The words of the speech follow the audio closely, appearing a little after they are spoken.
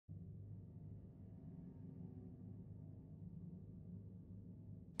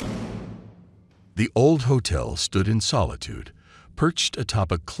The old hotel stood in solitude, perched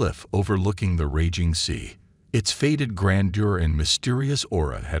atop a cliff overlooking the raging sea. Its faded grandeur and mysterious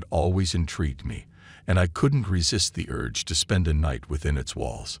aura had always intrigued me, and I couldn't resist the urge to spend a night within its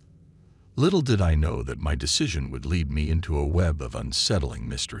walls. Little did I know that my decision would lead me into a web of unsettling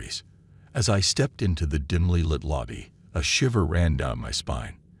mysteries. As I stepped into the dimly lit lobby, a shiver ran down my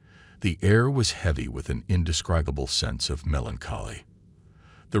spine. The air was heavy with an indescribable sense of melancholy.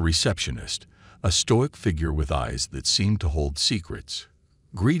 The receptionist, a stoic figure with eyes that seemed to hold secrets,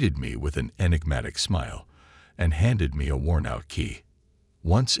 greeted me with an enigmatic smile and handed me a worn-out key.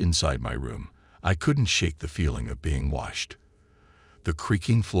 Once inside my room, I couldn't shake the feeling of being watched. The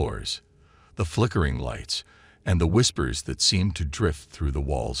creaking floors, the flickering lights, and the whispers that seemed to drift through the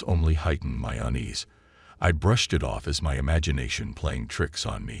walls only heightened my unease. I brushed it off as my imagination playing tricks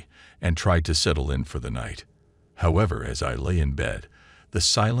on me and tried to settle in for the night. However, as I lay in bed, the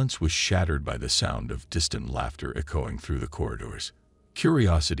silence was shattered by the sound of distant laughter echoing through the corridors.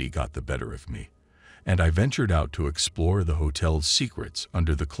 Curiosity got the better of me, and I ventured out to explore the hotel's secrets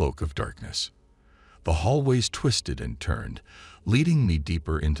under the cloak of darkness. The hallways twisted and turned, leading me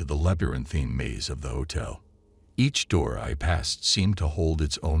deeper into the labyrinthine maze of the hotel. Each door I passed seemed to hold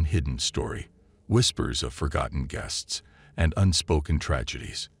its own hidden story, whispers of forgotten guests, and unspoken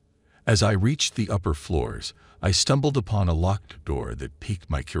tragedies. As I reached the upper floors, I stumbled upon a locked door that piqued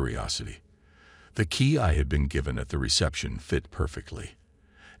my curiosity. The key I had been given at the reception fit perfectly,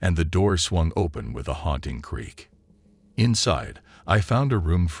 and the door swung open with a haunting creak. Inside, I found a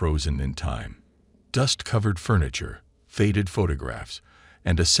room frozen in time. Dust-covered furniture, faded photographs,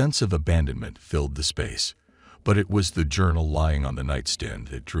 and a sense of abandonment filled the space, but it was the journal lying on the nightstand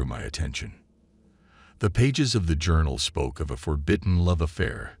that drew my attention. The pages of the journal spoke of a forbidden love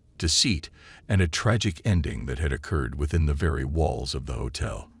affair, deceit, and a tragic ending that had occurred within the very walls of the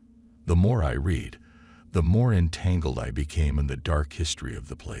hotel. The more I read, the more entangled I became in the dark history of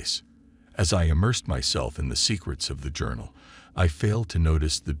the place. As I immersed myself in the secrets of the journal, I failed to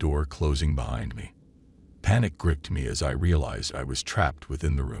notice the door closing behind me. Panic gripped me as I realized I was trapped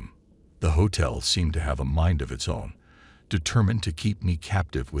within the room. The hotel seemed to have a mind of its own, determined to keep me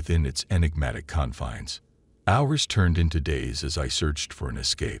captive within its enigmatic confines. Hours turned into days as I searched for an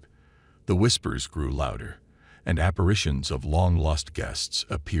escape. The whispers grew louder, and apparitions of long-lost guests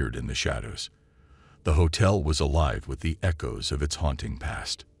appeared in the shadows. The hotel was alive with the echoes of its haunting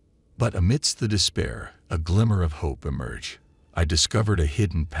past. But amidst the despair, a glimmer of hope emerged. I discovered a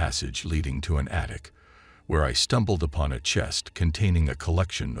hidden passage leading to an attic, where I stumbled upon a chest containing a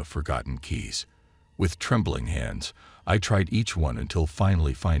collection of forgotten keys. With trembling hands, I tried each one until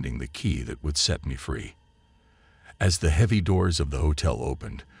finally finding the key that would set me free. As the heavy doors of the hotel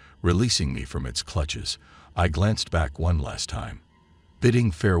opened, releasing me from its clutches, I glanced back one last time,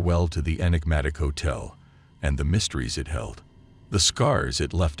 bidding farewell to the enigmatic hotel and the mysteries it held. The scars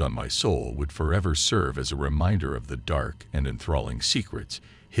it left on my soul would forever serve as a reminder of the dark and enthralling secrets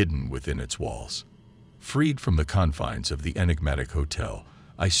hidden within its walls. Freed from the confines of the enigmatic hotel,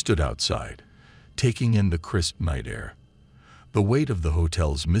 I stood outside, taking in the crisp night air. The weight of the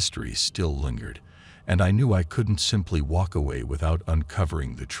hotel's mysteries still lingered, and I knew I couldn't simply walk away without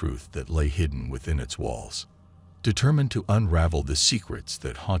uncovering the truth that lay hidden within its walls. Determined to unravel the secrets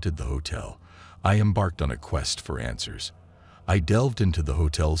that haunted the hotel, I embarked on a quest for answers. I delved into the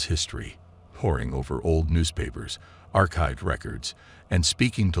hotel's history, poring over old newspapers, archived records, and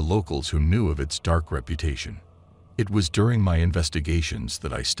speaking to locals who knew of its dark reputation. It was during my investigations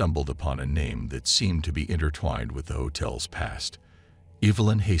that I stumbled upon a name that seemed to be intertwined with the hotel's past.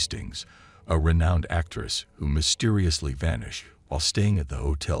 Evelyn Hastings, a renowned actress who mysteriously vanished while staying at the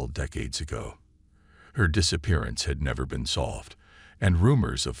hotel decades ago. Her disappearance had never been solved, and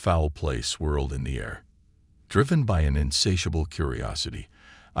rumors of foul play swirled in the air. Driven by an insatiable curiosity,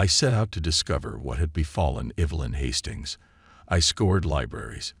 I set out to discover what had befallen Evelyn Hastings. I scoured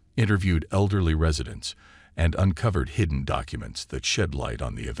libraries, interviewed elderly residents, and uncovered hidden documents that shed light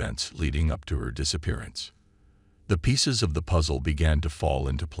on the events leading up to her disappearance. The pieces of the puzzle began to fall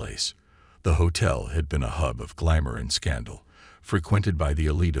into place. The hotel had been a hub of glamour and scandal, frequented by the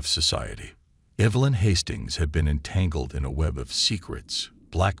elite of society. Evelyn Hastings had been entangled in a web of secrets,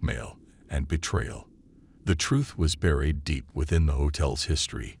 blackmail, and betrayal. The truth was buried deep within the hotel's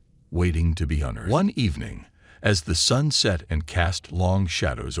history, waiting to be unearthed. One evening, as the sun set and cast long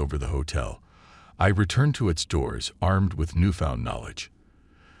shadows over the hotel, I returned to its doors armed with newfound knowledge.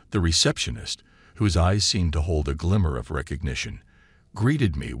 The receptionist, whose eyes seemed to hold a glimmer of recognition,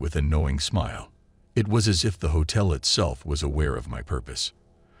 greeted me with a knowing smile. It was as if the hotel itself was aware of my purpose.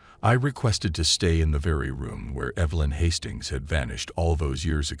 I requested to stay in the very room where Evelyn Hastings had vanished all those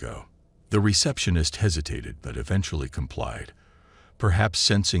years ago. The receptionist hesitated but eventually complied, perhaps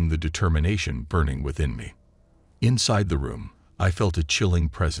sensing the determination burning within me. Inside the room, I felt a chilling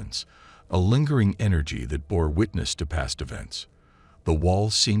presence, a lingering energy that bore witness to past events. The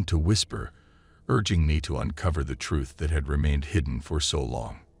walls seemed to whisper, urging me to uncover the truth that had remained hidden for so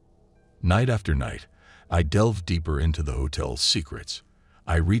long. Night after night, I delved deeper into the hotel's secrets.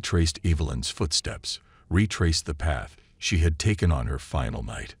 I retraced Evelyn's footsteps, retraced the path she had taken on her final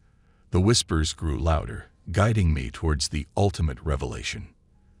night. The whispers grew louder, guiding me towards the ultimate revelation.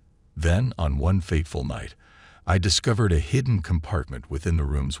 Then, on one fateful night, I discovered a hidden compartment within the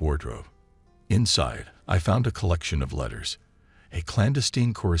room's wardrobe. Inside, I found a collection of letters, a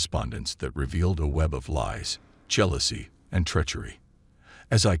clandestine correspondence that revealed a web of lies, jealousy, and treachery.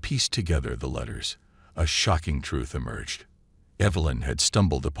 As I pieced together the letters, a shocking truth emerged. Evelyn had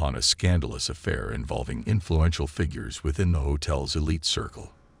stumbled upon a scandalous affair involving influential figures within the hotel's elite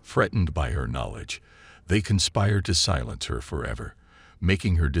circle. Threatened by her knowledge, they conspired to silence her forever,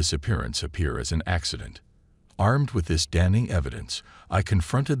 making her disappearance appear as an accident. Armed with this damning evidence, I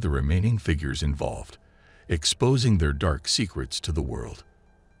confronted the remaining figures involved, exposing their dark secrets to the world.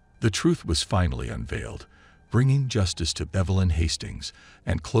 The truth was finally unveiled, bringing justice to Evelyn Hastings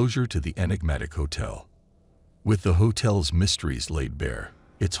and closure to the Enigmatic Hotel. With the hotel's mysteries laid bare,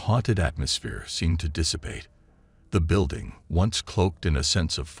 its haunted atmosphere seemed to dissipate. The building, once cloaked in a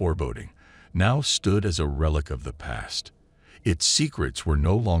sense of foreboding, now stood as a relic of the past. Its secrets were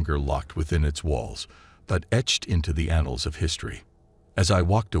no longer locked within its walls, but etched into the annals of history. As I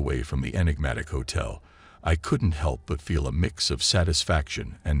walked away from the Enigmatic Hotel, I couldn't help but feel a mix of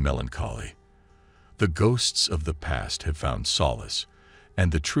satisfaction and melancholy. The ghosts of the past had found solace,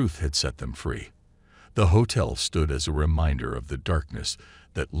 and the truth had set them free. The hotel stood as a reminder of the darkness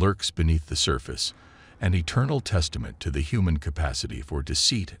that lurks beneath the surface, an eternal testament to the human capacity for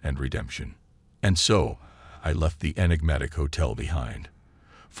deceit and redemption. And so, I left the Enigmatic Hotel behind,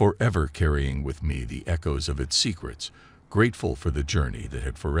 forever carrying with me the echoes of its secrets, grateful for the journey that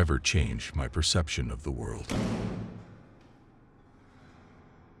had forever changed my perception of the world.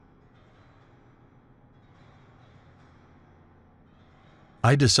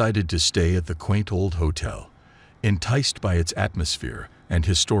 I decided to stay at the quaint old hotel, enticed by its atmosphere and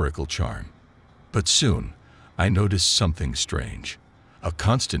historical charm. But soon, I noticed something strange, a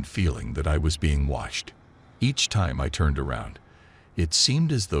constant feeling that I was being watched. Each time I turned around, it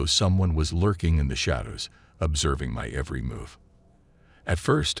seemed as though someone was lurking in the shadows, observing my every move. At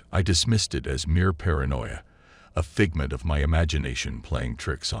first, I dismissed it as mere paranoia, a figment of my imagination playing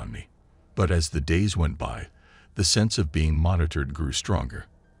tricks on me. But as the days went by, the sense of being monitored grew stronger.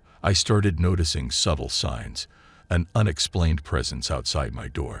 I started noticing subtle signs, an unexplained presence outside my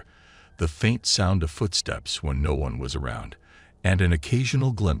door, the faint sound of footsteps when no one was around, and an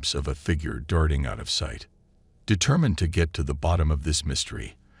occasional glimpse of a figure darting out of sight. Determined to get to the bottom of this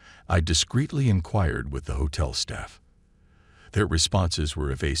mystery, I discreetly inquired with the hotel staff. Their responses were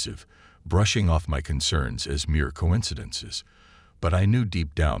evasive, brushing off my concerns as mere coincidences, but I knew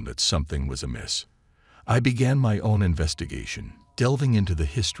deep down that something was amiss. I began my own investigation, delving into the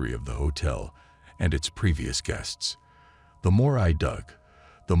history of the hotel and its previous guests. The more I dug,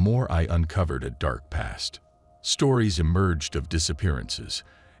 the more I uncovered a dark past. Stories emerged of disappearances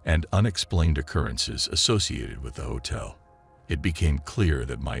and unexplained occurrences associated with the hotel. It became clear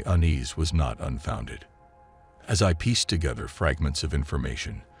that my unease was not unfounded. As I pieced together fragments of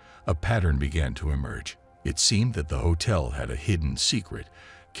information, a pattern began to emerge. It seemed that the hotel had a hidden secret,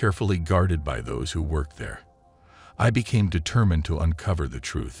 carefully guarded by those who worked there. I became determined to uncover the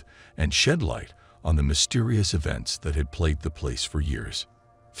truth and shed light on the mysterious events that had plagued the place for years.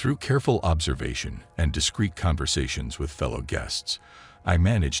 Through careful observation and discreet conversations with fellow guests, I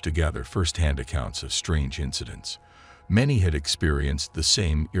managed to gather first-hand accounts of strange incidents. Many had experienced the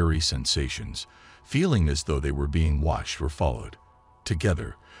same eerie sensations, feeling as though they were being watched or followed.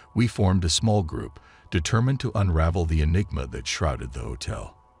 Together, we formed a small group, determined to unravel the enigma that shrouded the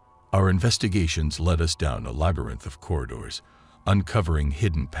hotel. Our investigations led us down a labyrinth of corridors, uncovering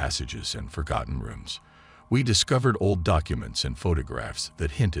hidden passages and forgotten rooms. We discovered old documents and photographs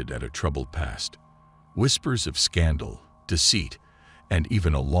that hinted at a troubled past. Whispers of scandal, deceit, and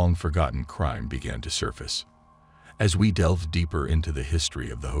even a long-forgotten crime began to surface. As we delved deeper into the history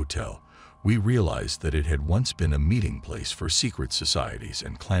of the hotel, we realized that it had once been a meeting place for secret societies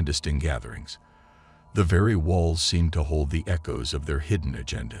and clandestine gatherings. The very walls seemed to hold the echoes of their hidden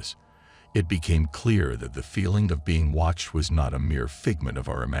agendas. It became clear that the feeling of being watched was not a mere figment of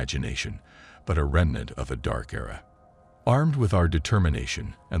our imagination, but a remnant of a dark era. Armed with our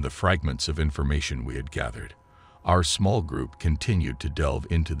determination and the fragments of information we had gathered, Our small group continued to delve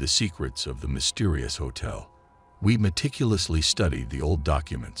into the secrets of the mysterious hotel. We meticulously studied the old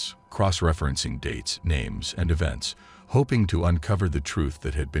documents, cross-referencing dates, names, and events, hoping to uncover the truth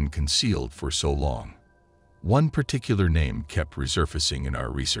that had been concealed for so long. One particular name kept resurfacing in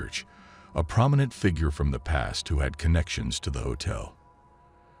our research, a prominent figure from the past who had connections to the hotel.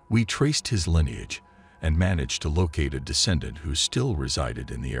 We traced his lineage and managed to locate a descendant who still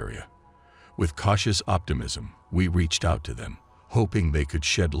resided in the area. With cautious optimism, we reached out to them, hoping they could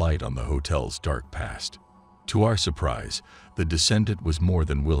shed light on the hotel's dark past. To our surprise, the descendant was more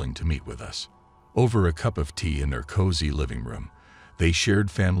than willing to meet with us. Over a cup of tea in their cozy living room, they shared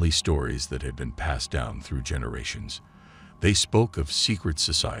family stories that had been passed down through generations. They spoke of secret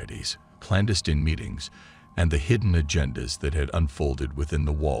societies, clandestine meetings, and the hidden agendas that had unfolded within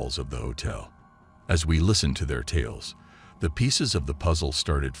the walls of the hotel. As we listened to their tales, the pieces of the puzzle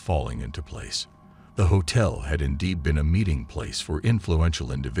started falling into place. The hotel had indeed been a meeting place for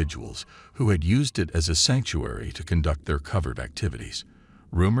influential individuals who had used it as a sanctuary to conduct their covert activities.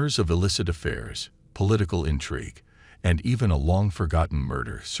 Rumors of illicit affairs, political intrigue, and even a long-forgotten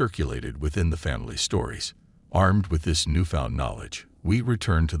murder circulated within the family stories. Armed with this newfound knowledge, we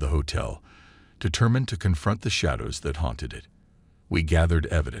returned to the hotel, determined to confront the shadows that haunted it. We gathered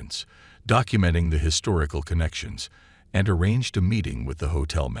evidence, documenting the historical connections, and arranged a meeting with the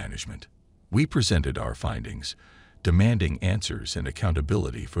hotel management. We presented our findings, demanding answers and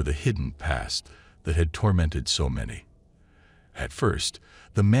accountability for the hidden past that had tormented so many. At first,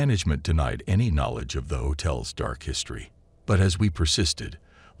 the management denied any knowledge of the hotel's dark history, but as we persisted,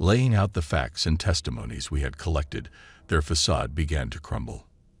 laying out the facts and testimonies we had collected, their facade began to crumble.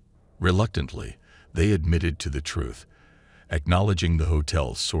 Reluctantly, they admitted to the truth, acknowledging the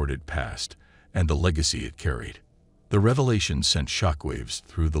hotel's sordid past and the legacy it carried. The revelation sent shockwaves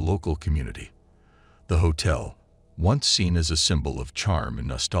through the local community. The hotel, once seen as a symbol of charm and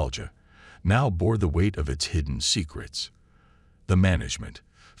nostalgia, now bore the weight of its hidden secrets. The management,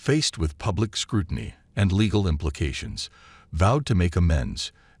 faced with public scrutiny and legal implications, vowed to make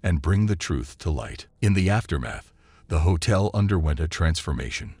amends and bring the truth to light. In the aftermath, the hotel underwent a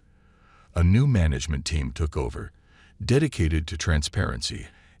transformation. A new management team took over, dedicated to transparency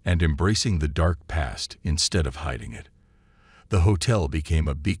and embracing the dark past instead of hiding it. The hotel became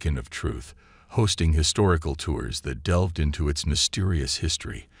a beacon of truth, hosting historical tours that delved into its mysterious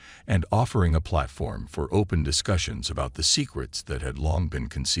history and offering a platform for open discussions about the secrets that had long been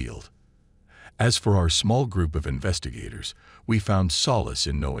concealed. As for our small group of investigators, we found solace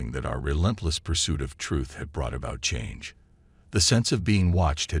in knowing that our relentless pursuit of truth had brought about change. The sense of being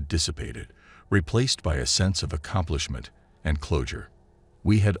watched had dissipated, replaced by a sense of accomplishment and closure.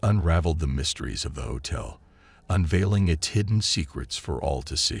 We had unraveled the mysteries of the hotel, unveiling its hidden secrets for all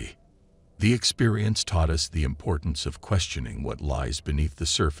to see. The experience taught us the importance of questioning what lies beneath the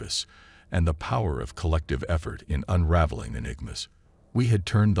surface and the power of collective effort in unraveling enigmas. We had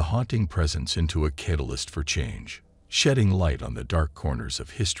turned the haunting presence into a catalyst for change, shedding light on the dark corners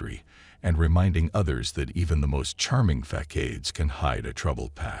of history and reminding others that even the most charming facades can hide a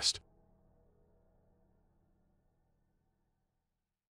troubled past.